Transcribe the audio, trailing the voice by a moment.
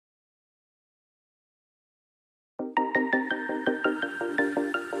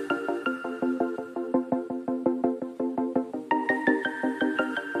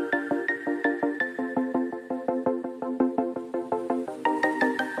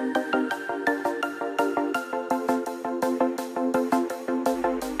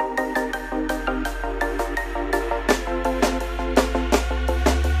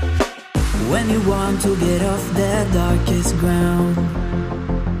you want to get off the darkest ground,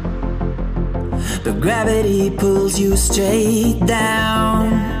 but gravity pulls you straight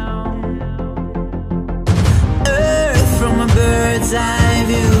down. Earth from a bird's eye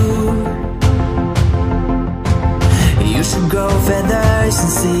view. You should grow feathers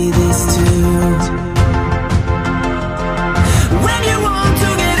and see this too. When you want to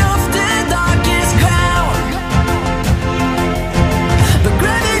get off the darkest ground, but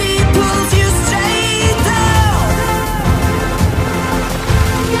gravity pulls you straight down.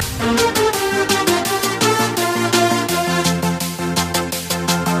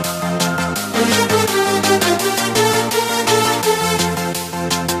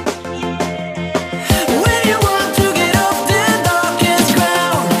 When you want to get off the darkest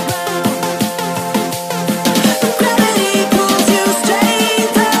ground, but gravity pulls you straight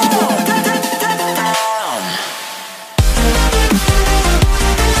down, down.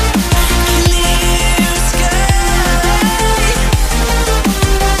 Clear sky.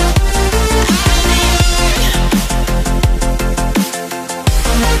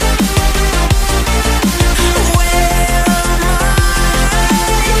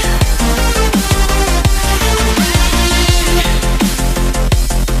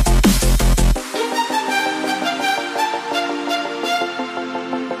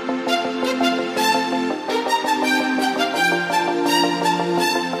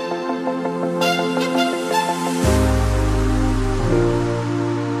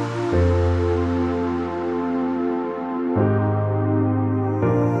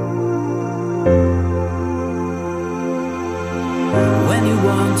 When you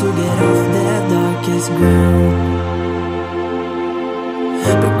want to get off the darkest ground,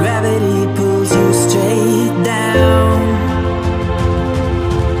 but gravity pulls